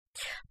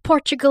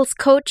Portugal's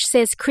coach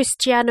says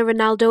Cristiano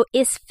Ronaldo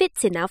is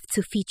fit enough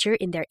to feature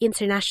in their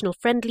international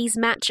friendlies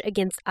match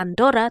against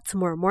Andorra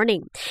tomorrow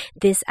morning.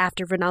 This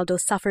after Ronaldo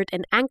suffered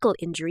an ankle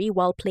injury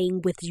while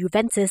playing with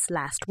Juventus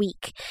last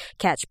week.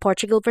 Catch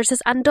Portugal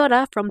versus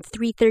Andorra from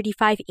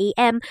 3:35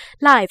 a.m.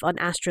 live on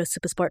Astro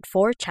Supersport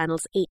 4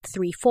 channels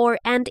 834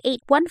 and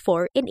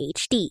 814 in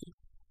HD.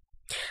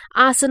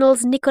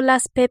 Arsenal's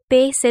Nicolas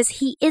Pepe says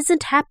he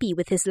isn't happy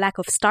with his lack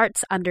of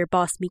starts under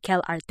boss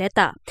Mikel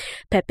Arteta.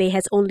 Pepe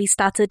has only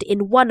started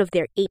in one of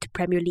their 8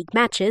 Premier League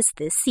matches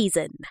this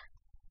season.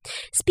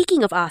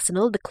 Speaking of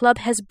Arsenal, the club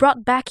has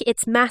brought back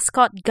its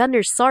mascot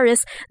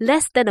Gunnersaurus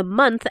less than a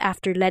month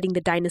after letting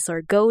the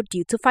dinosaur go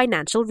due to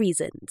financial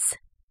reasons.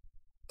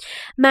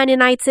 Man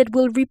United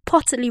will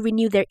reportedly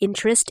renew their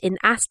interest in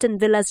Aston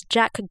Villa's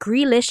Jack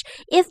Grealish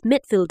if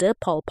midfielder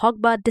Paul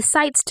Pogba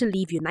decides to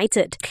leave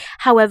United.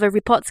 However,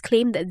 reports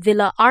claim that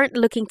Villa aren't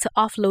looking to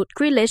offload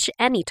Grealish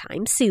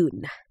anytime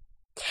soon.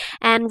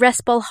 And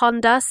Respal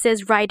Honda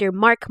says rider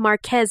Marc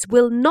Marquez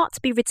will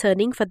not be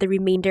returning for the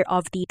remainder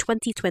of the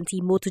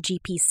 2020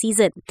 MotoGP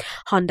season.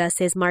 Honda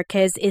says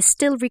Marquez is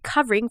still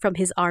recovering from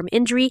his arm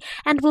injury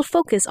and will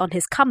focus on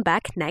his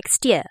comeback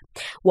next year.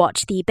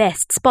 Watch the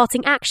best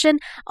sporting action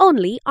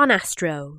only on Astro.